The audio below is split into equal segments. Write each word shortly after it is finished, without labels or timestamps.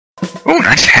Oh,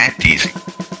 nice hat, Deezy.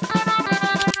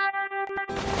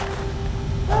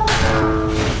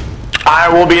 I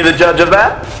will be the judge of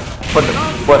that.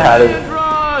 What hat is it?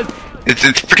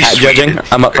 It's pretty hat sweet. judging?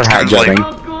 I'm up for hat judging.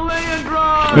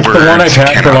 It's the one I've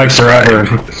had for like forever.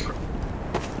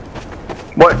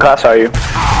 What class are you?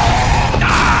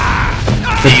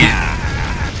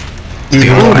 Do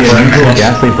you have a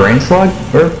ghastly brain slug?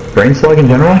 Or brain slug in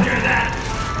general?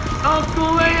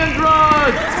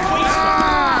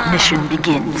 Mission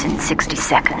begins in 60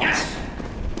 seconds.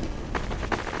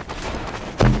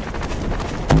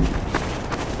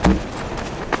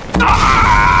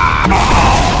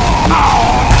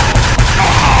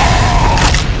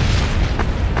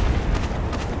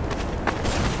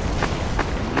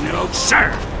 No,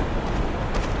 sir.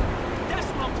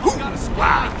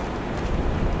 Wow.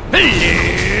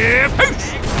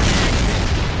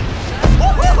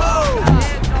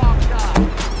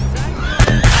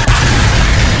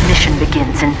 Mission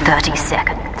begins in 30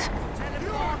 seconds.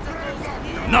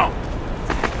 No.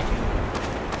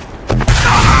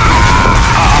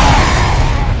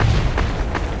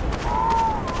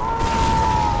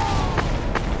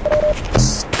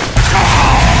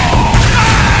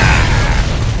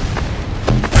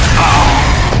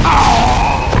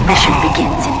 Mission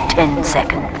begins in 10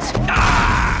 seconds.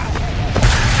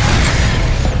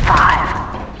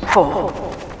 5, 4,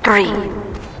 3,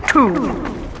 2,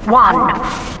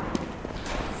 1.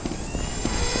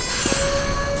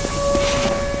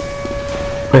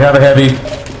 They have a heavy.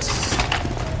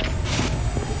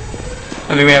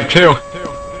 I think they have two.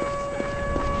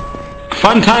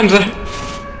 Fun times.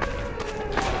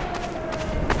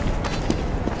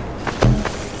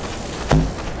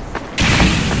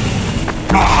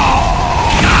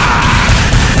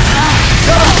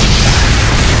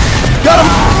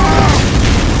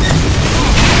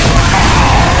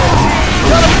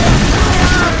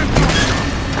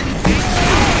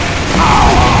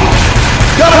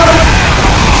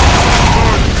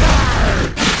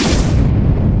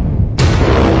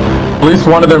 At least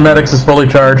one of their medics is fully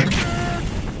charged.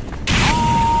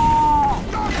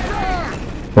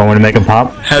 Want me to make him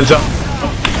pop? Heads up.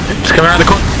 It's coming around the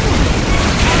corner.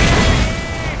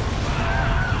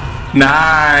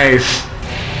 Nice.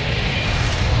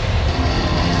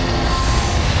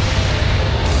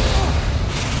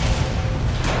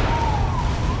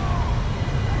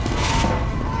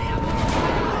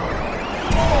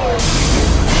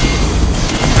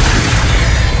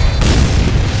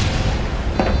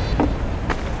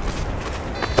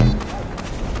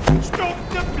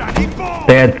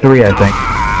 They had 3, I think.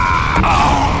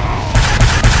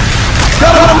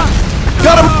 Got him!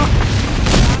 Got him!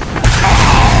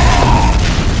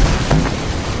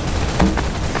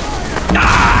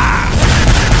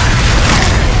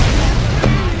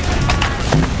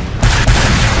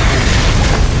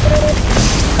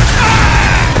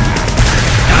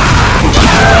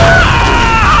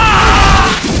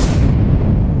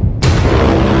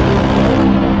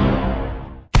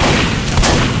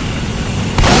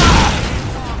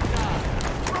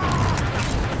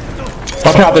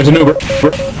 Watch out, there's an Uber.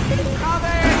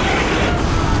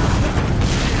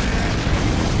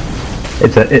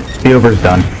 The Uber's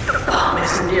done. Bomb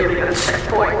is nearly at set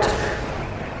point.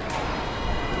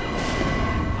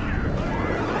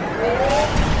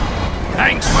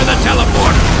 Thanks for the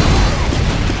teleporter.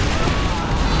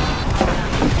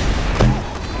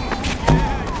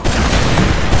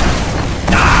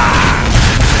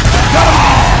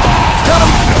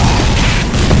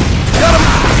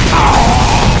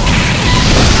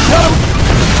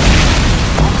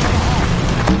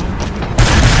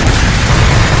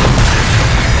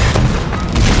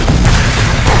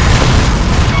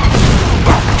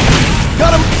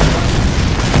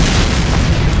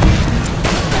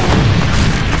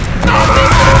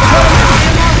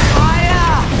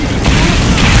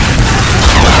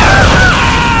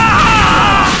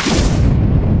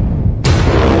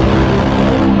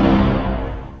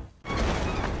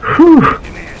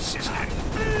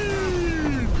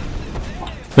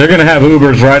 They're gonna have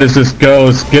Ubers right as this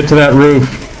goes. Get to that roof.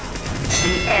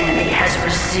 The enemy has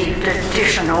received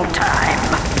additional time.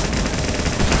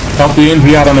 Help the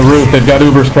NV out on the roof. They've got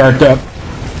Ubers parked up.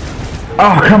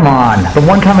 Oh, come on. The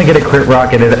one time I get a crit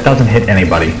rocket, it doesn't hit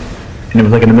anybody. And it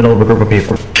was like in the middle of a group of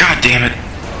people. God damn it.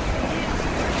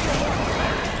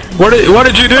 What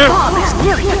did you do? Bomb is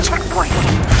nearing the checkpoint.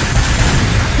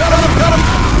 Got him! Got him!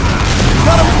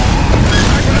 Got him!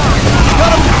 Got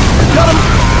him! Got him!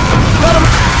 Got him!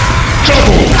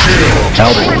 Double kill!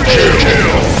 Double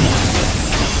kill!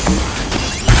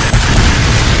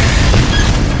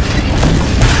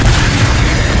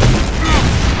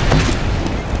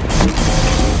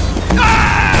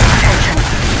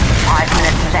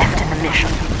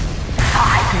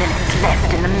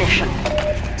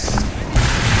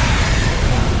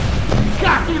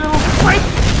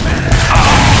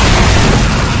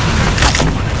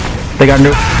 They got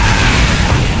new.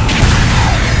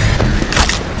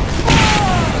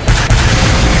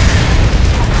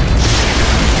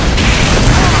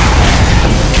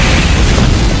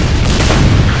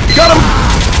 Got him!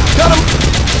 Got him!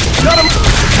 Got him!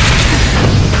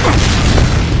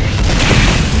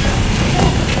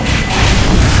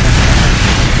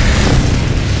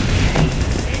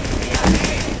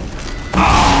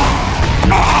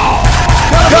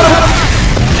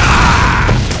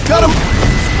 Got him!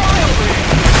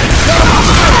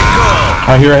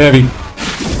 I hear a heavy.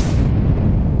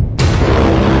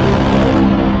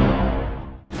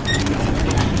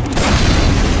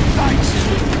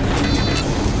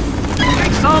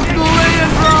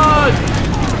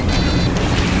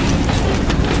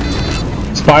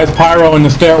 Spies pyro in the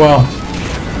stairwell.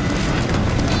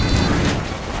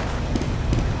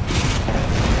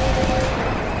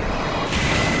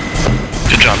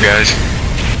 Good job, guys.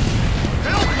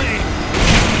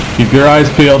 Keep your eyes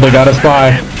peeled, they got a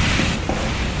spy.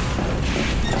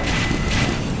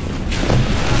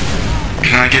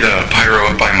 Can I get a pyro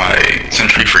up by my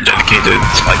sentry for dedicated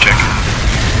spy check?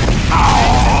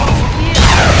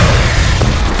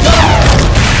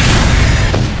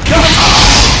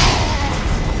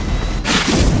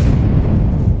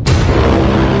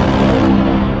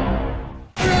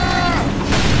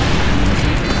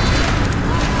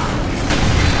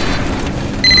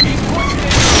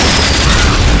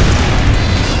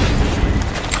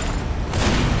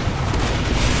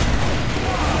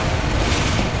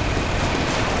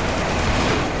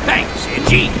 Thanks,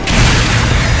 Itchy.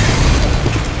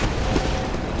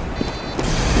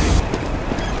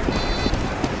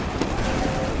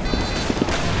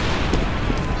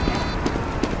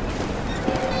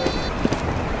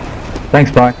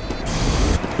 Thanks, Spy.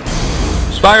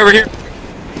 Spy over here.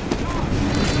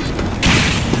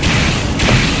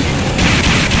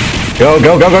 Go,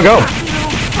 go, go, go, go!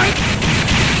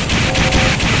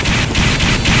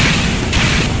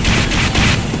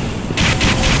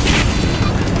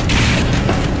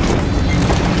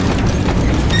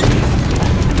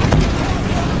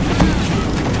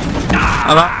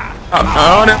 I'm out.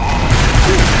 Oh no.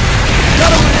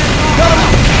 Got him! Got him!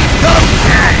 Got him!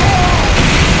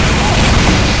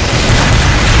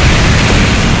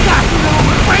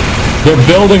 They're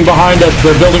building behind us.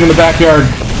 They're building in the backyard.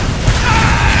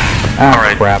 Ah,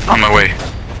 Alright, crap. on my way.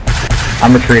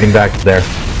 I'm retreating back to there.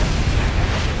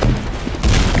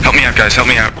 Help me out, guys, help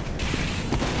me out.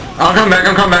 I'll come back,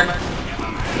 I'll come back.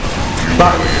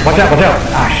 Stop. Watch out, watch out!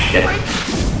 Ah, shit.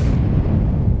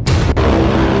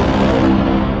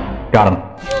 Got him.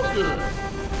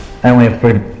 I only have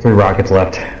three rockets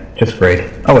left. Just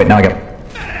great. Oh wait, now I got him.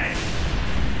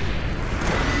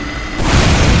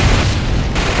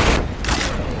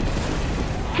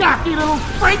 Cocky little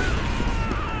freak!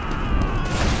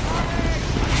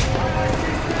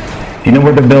 Do you know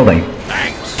where they're building?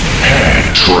 Thanks.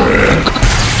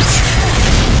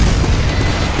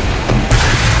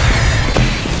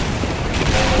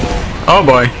 Oh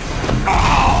boy.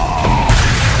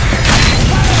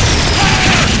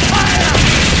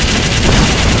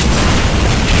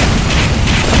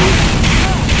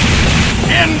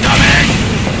 Incoming!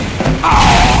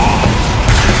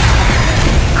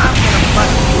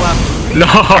 No!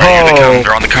 Alright,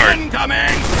 they're on the cart. Incoming!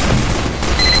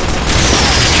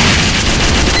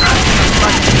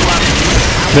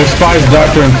 There's spies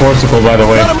Doctor and Forcible, by the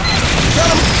way.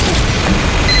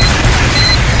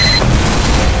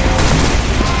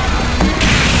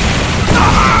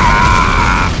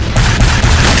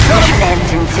 Mission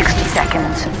ends in 60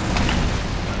 seconds.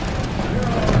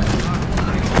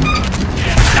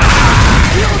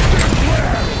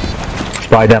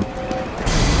 Spy them.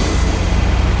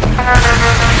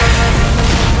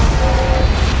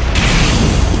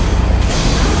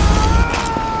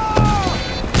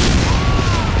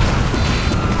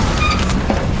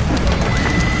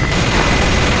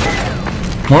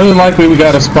 More than likely we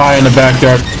got a spy in the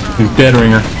backyard who's dead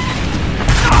ringer.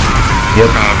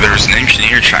 There's an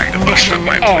engineer trying to bust up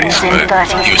my place, but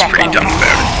he was pretty dumb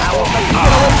about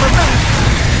it.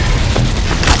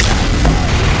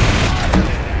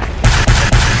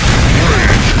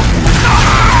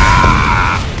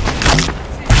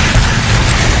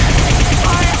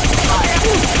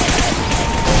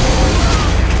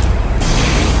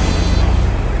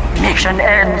 Mission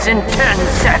ends in 10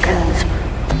 seconds.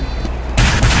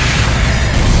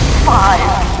 5,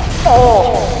 4,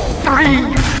 3,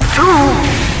 2,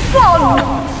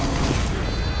 1.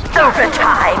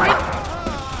 Overtime.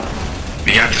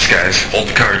 We got this, guys. Hold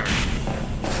the cart.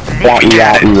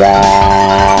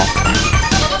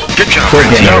 Good job, We're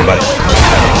getting Team. everybody.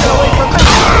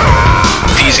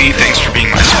 DZ, thanks for being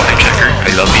my spy checker.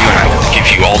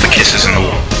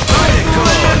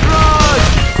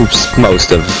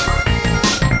 Most of.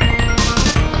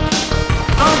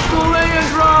 Uncle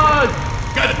Leandrod!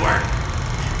 Good work.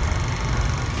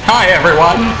 Hi,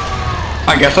 everyone.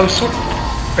 I guess I'm sort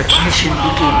Mission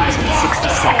begins in 60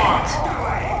 seconds.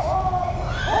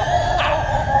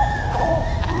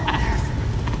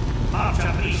 Much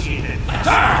appreciated.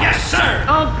 Sir, yes, sir.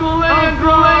 Uncle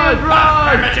Leandrod!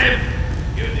 Affirmative.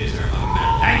 You deserve a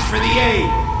medal. Thanks for the aid.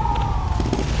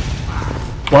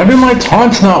 Why do my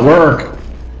taunts not work?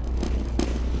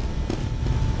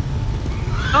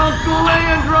 Uncle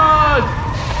Leandrod!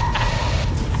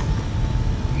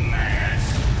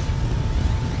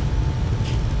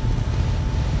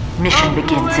 Mission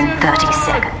begins in 30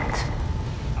 seconds.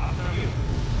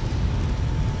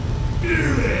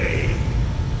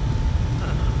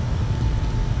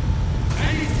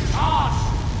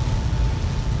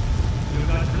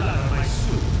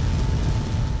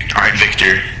 Alright,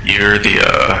 Victor, you're the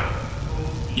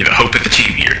hope of the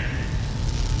team here.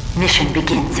 Mission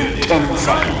begins in 10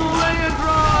 seconds.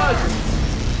 Leandrod!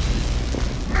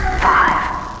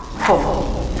 5, 4,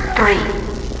 3,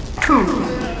 2,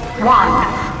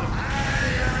 1.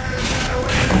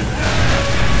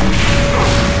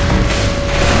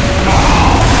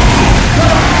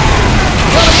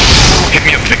 Hit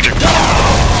me up, Victor.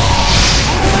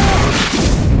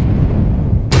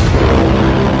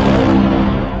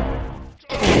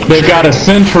 They've got a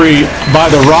sentry by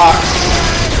the rocks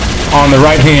on the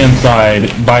right-hand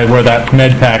side, by where that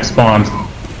med pack spawns.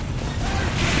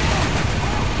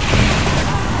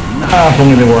 If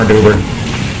only they weren't Uber.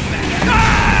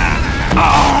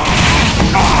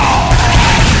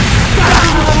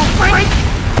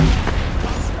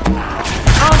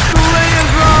 Uncle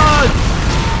Leandrod!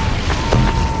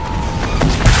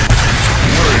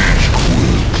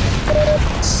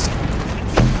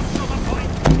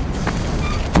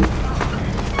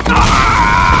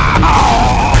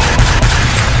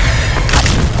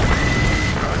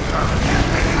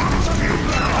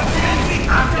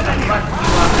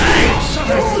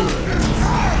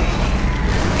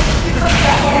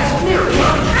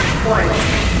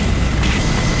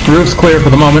 Roof's clear for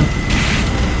the moment.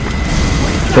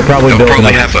 They're probably They'll building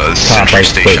probably up have a top sentry right.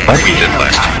 station Wait, like what? we did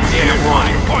last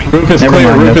time. Roof is Never clear,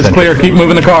 mind, roof no is clear. sentry. Keep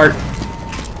moving the cart.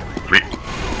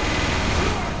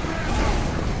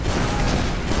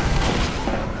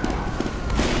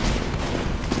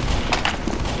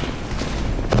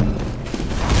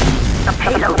 The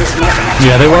payload is nearing us.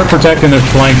 Yeah, they weren't protecting their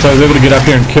flanks, so I was able to get up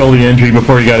here and kill the injury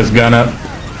before he got his gun up.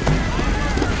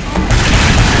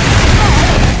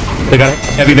 They got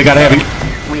heavy, they got heavy.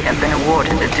 We have been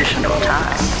awarded additional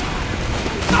time.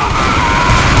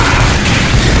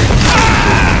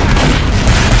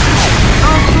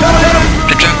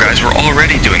 Good job, guys. We're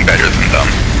already doing better than them.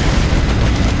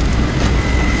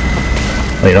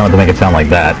 Well, you don't have to make it sound like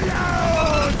that.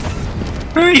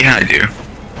 Yeah, I do.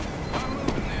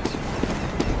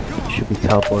 Should be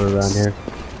teleported around here.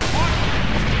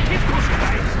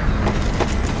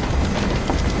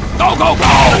 Go, go,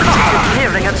 go!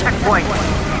 Nearing a checkpoint.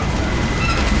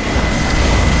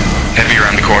 Heavy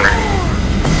around the corner.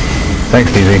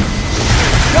 Thanks, DZ.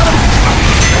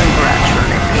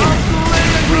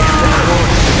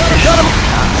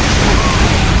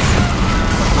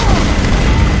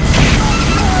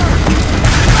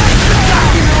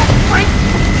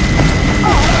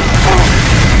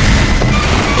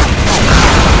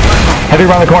 Heavy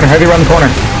around the corner, heavy around the corner.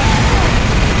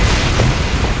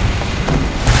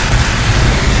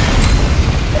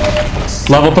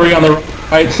 Level 3 on the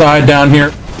right side down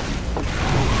here.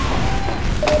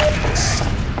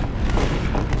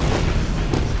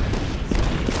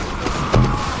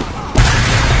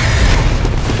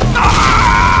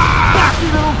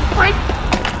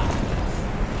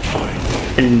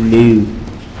 New.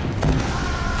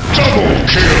 Double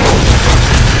kill!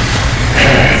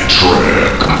 Hat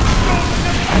trick!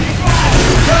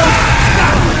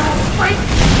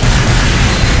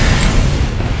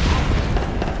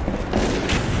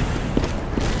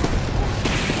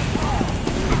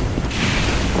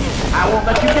 I won't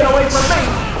let you get away from me!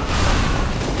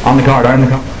 On the card, on the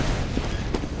card.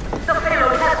 The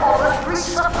payload has almost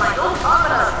reached the final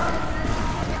terminus.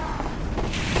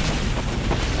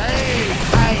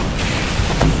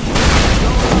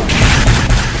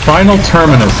 Final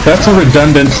terminus. That's a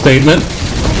redundant statement.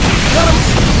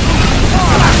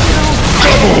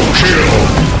 Double kill!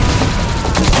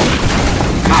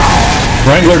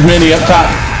 Wrangler Mini up top.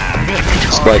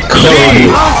 It's like Cody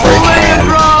or Cam.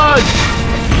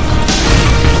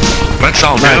 Let's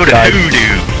all go to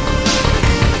Hoodoo.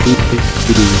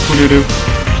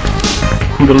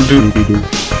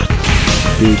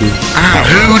 Ah,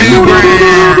 Hoodoo!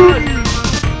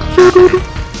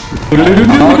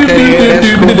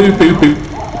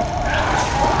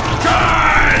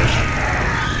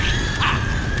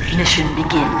 Mission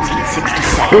begins in 60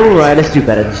 seconds. Alright, let's do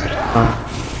better this time.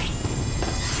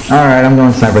 Alright, I'm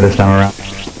going sniper this time around.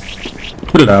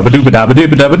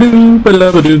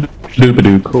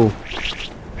 Cool.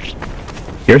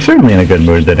 You're certainly in a good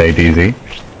mood today, DZ.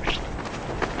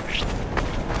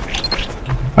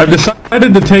 I've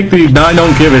decided to take the I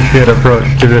don't give a shit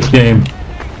approach to this game.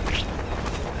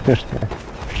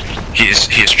 He is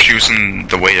choosing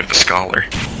the way of the scholar.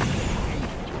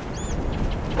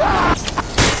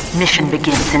 Mission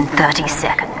begins in 30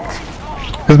 seconds.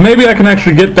 Because maybe I can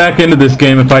actually get back into this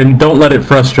game if I don't let it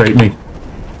frustrate me.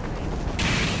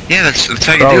 Yeah, that's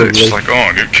how you do it. It's just like, oh,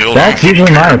 I get killed. That's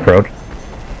usually my approach.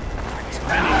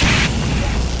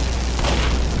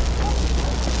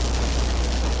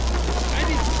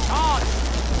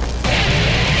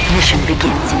 Mission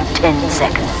begins in 10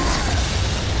 seconds.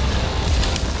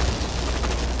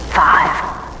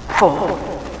 5, 4,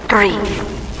 3,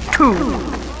 2,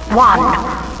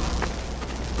 1.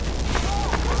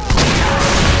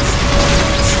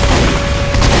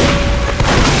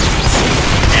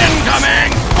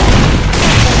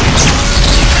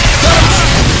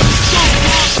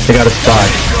 They got a spy.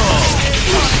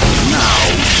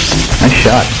 Nice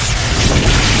shot.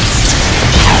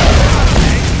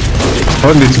 I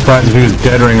wouldn't be surprised if he was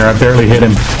dead ringer. I barely hit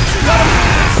him.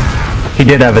 He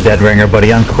did have a dead ringer, but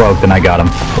he uncloaked and I got him.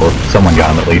 Or someone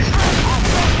got him at least.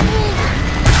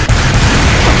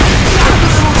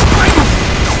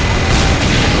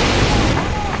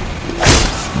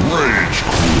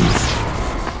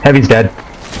 Heavy's dead.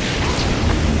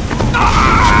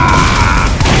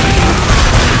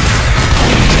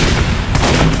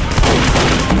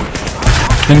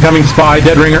 Incoming spy,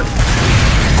 dead ringer.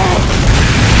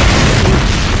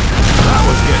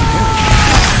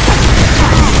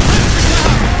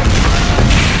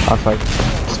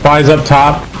 Spy's up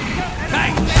top.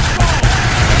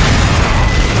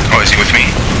 Oh, is he with me?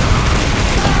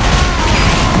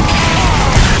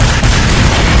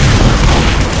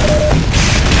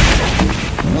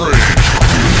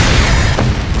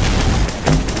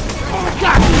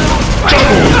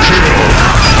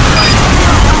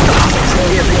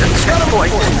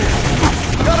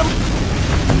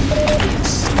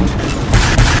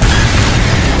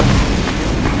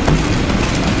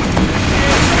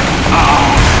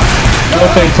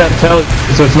 Okay, tell it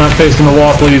so it's not facing the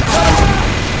wall, please.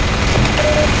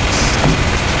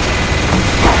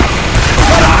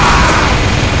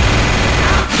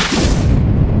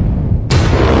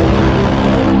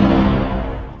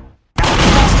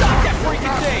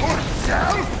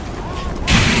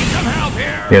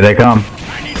 Here they come.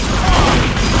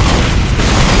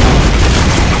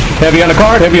 Heavy on the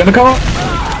card, heavy on the card. The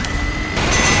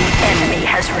enemy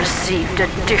has received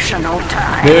additional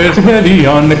time. There's a heavy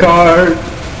on the card.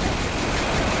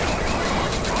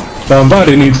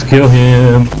 Somebody needs to kill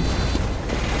him.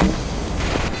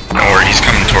 Or he's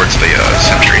coming towards the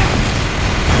sentry.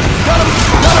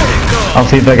 I'll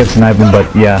see if I can snipe him,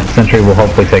 but yeah, Sentry will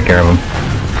hopefully take care of him.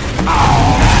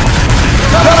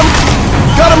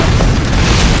 Got him!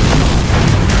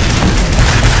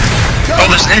 Oh,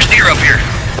 there's an engineer up here.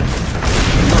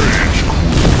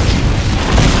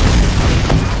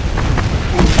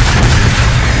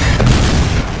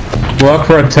 Look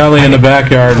for a telly in the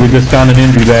backyard. We just found an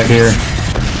injury back here.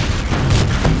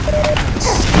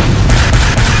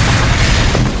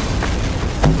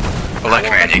 Black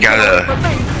man, you gotta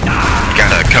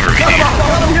cover me, dude.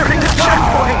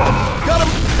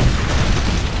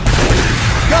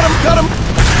 Got him!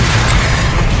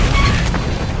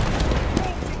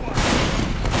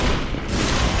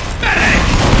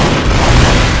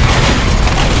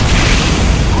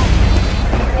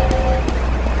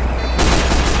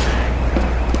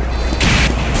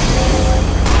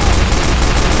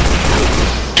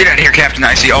 Get out of here, Captain.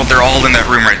 I see. Oh, they're all in that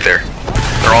room right there.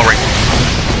 They're all right.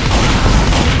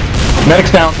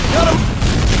 Medic's down.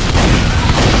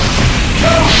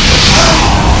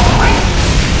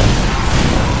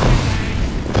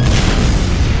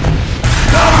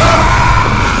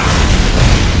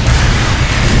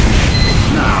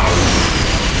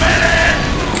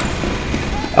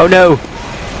 Oh no!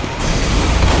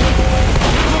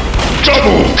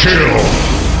 Double kill!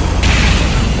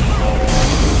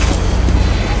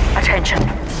 Attention.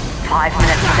 5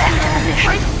 minutes left in the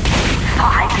mission.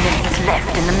 5 minutes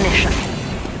left in the mission.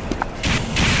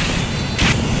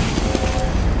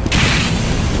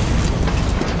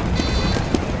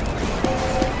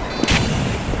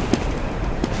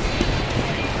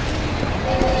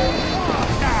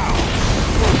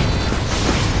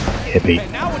 Hippie.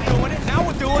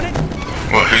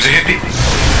 Who's a hippie?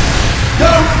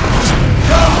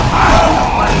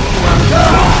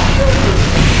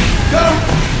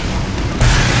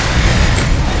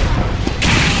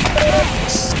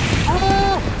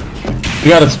 We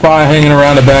got a spy hanging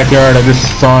around the backyard. I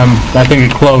just saw him. I think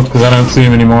it closed because I don't see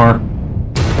him anymore.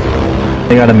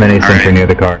 They got a mini sentry right. near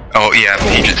the car. Oh yeah,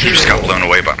 he just got blown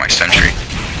away by my sentry.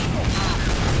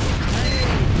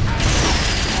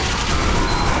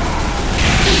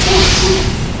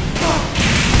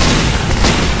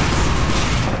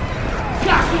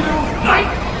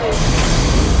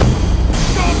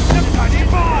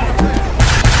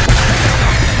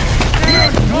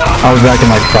 I'll be back in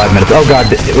like 5 minutes. Oh god,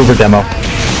 Uber demo.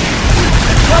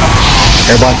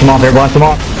 Air blast him off, air blast him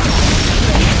off.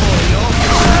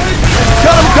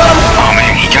 Oh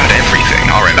man, he got everything.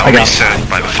 Alright, I'll reset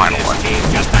by the final one.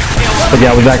 But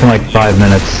yeah, I'll be back in like 5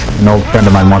 minutes. An old friend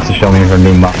of mine wants to show me her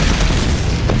new mug.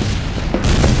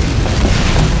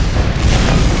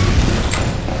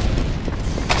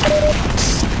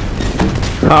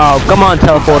 Oh, come on,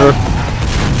 teleporter.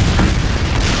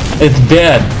 It's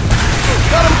dead.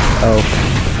 Oh.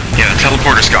 Yeah, the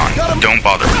teleporter's gone. Don't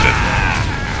bother with it.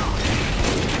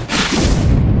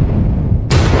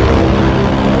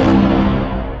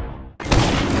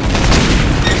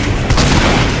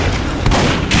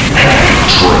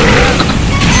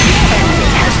 Enemy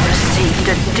has received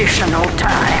additional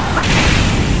time.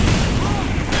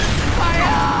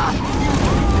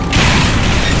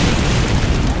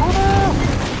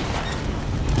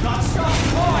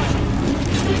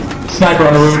 Sniper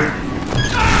on the roof.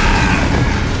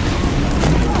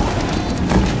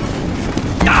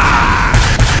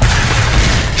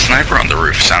 Sniper on the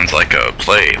roof sounds like a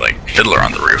play, like Fiddler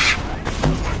on the Roof.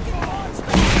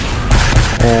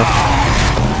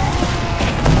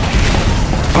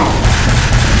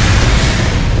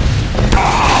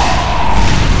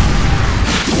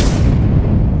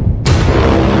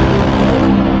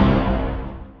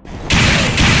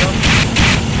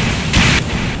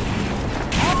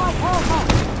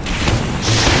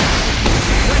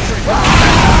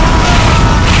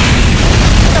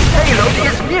 The payload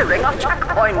is nearing a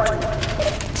checkpoint.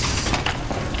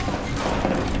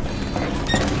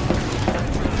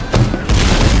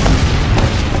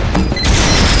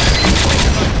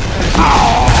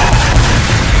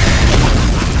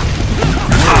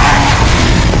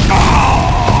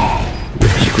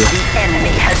 The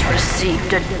enemy has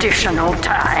received additional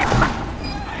time.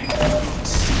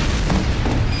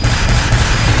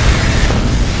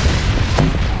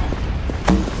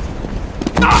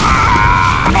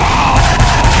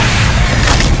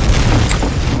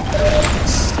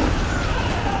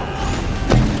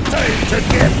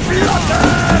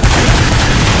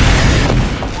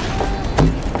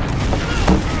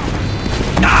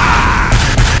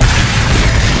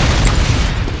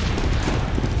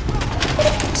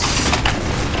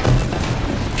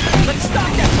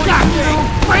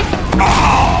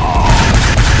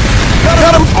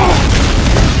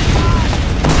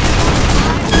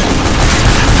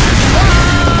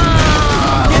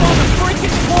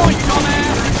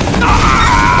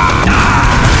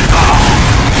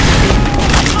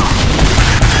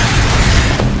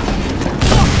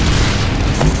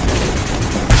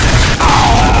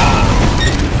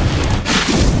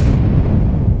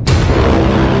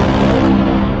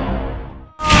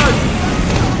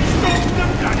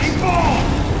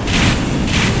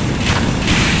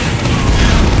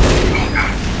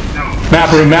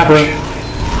 Map room, map room.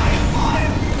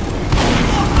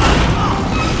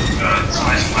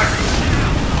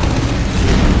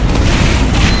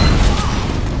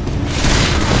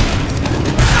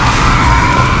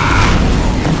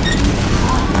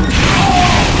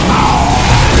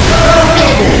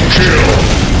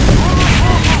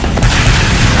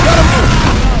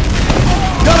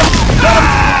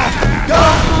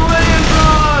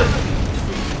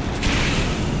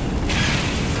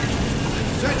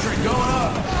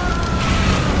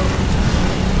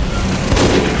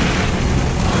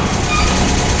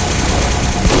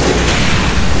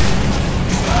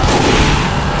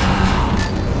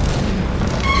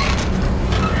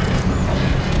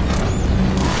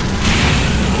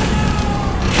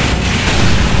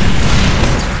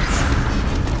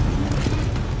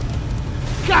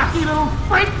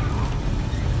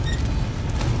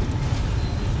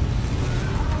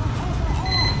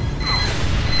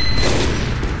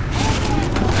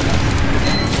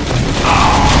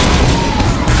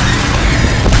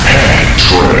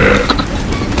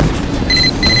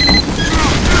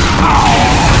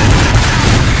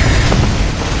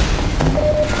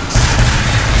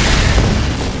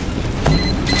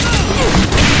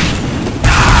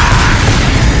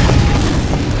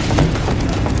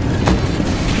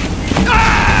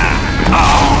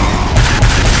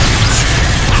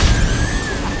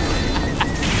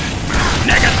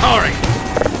 Sorry.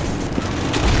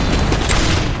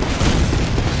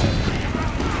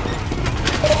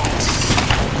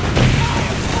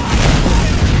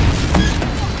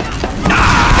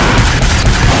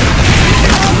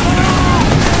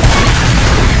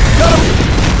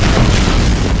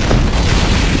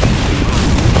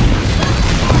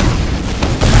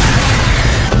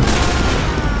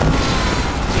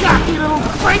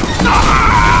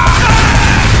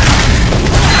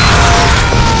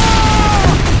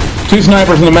 Two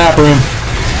snipers in the map room.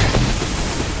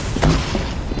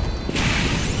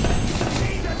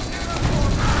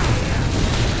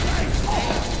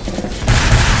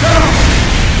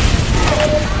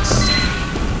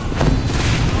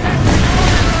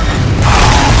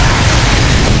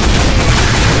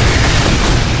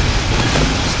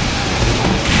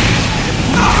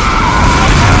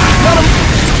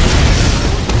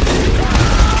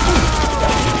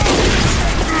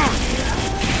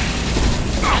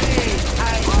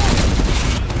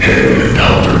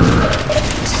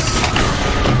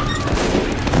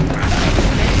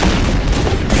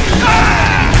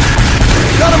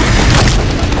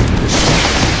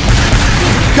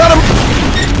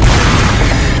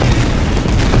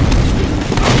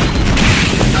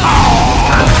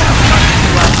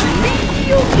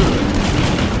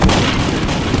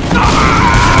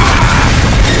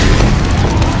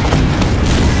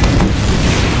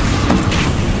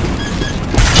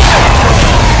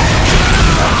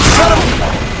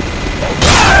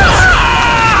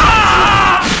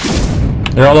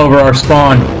 They're all over our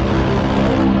spawn.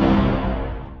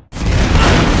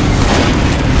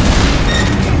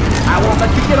 I won't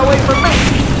let you get away from me.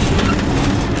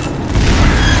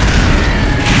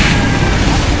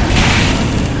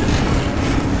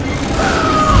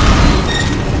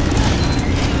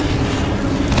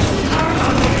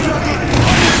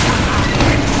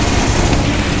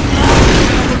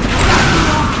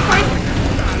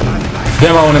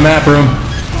 Demo in the map room.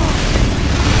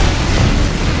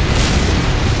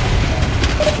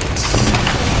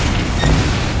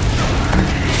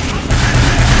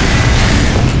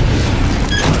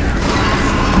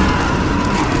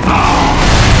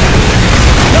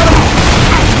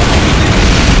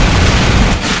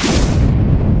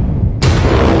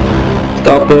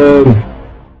 Stop them!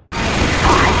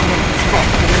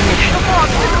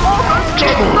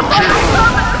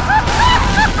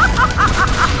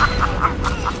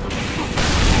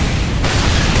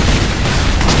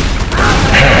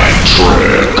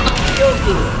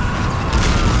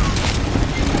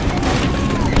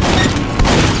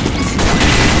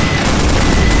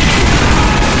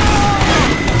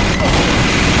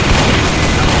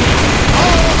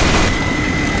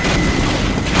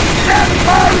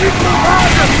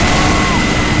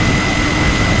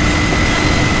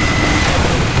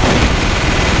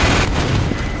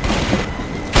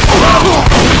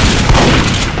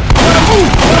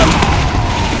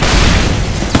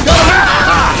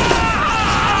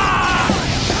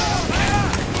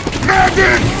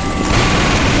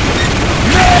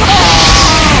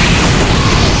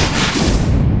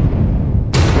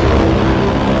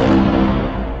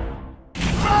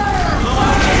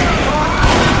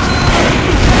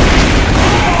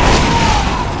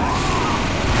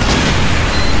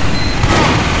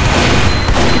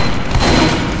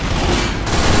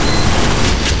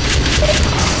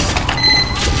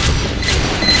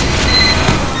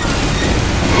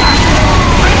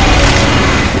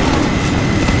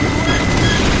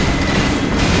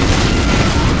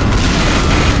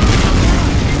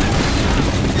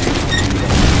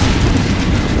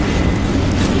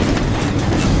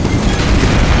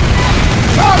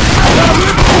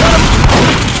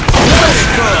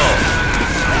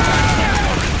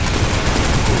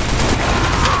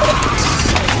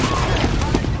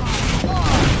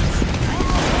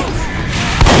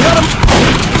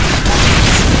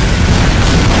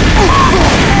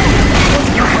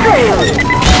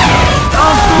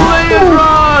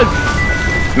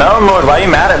 Mountain Lord, why are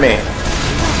you mad at me?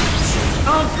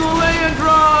 Uncle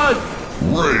Leandrod!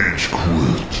 Rage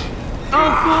quit.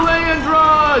 Uncle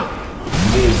Leandrod!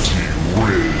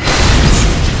 Multi-rage.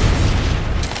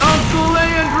 Uncle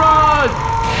Leandrod!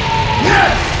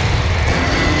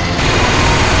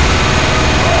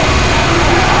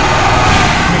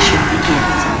 Mission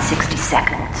begins in 60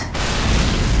 seconds.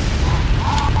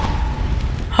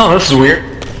 Oh, this is weird.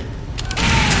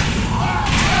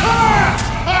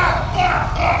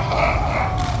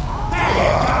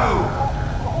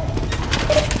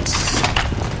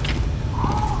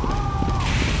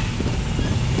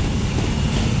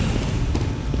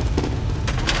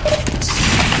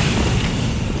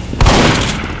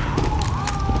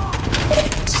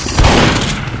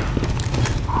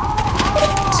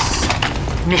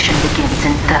 Mission begins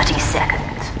in 30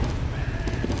 seconds.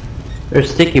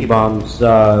 There's sticky bombs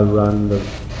run the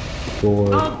door,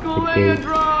 the gate.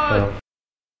 So.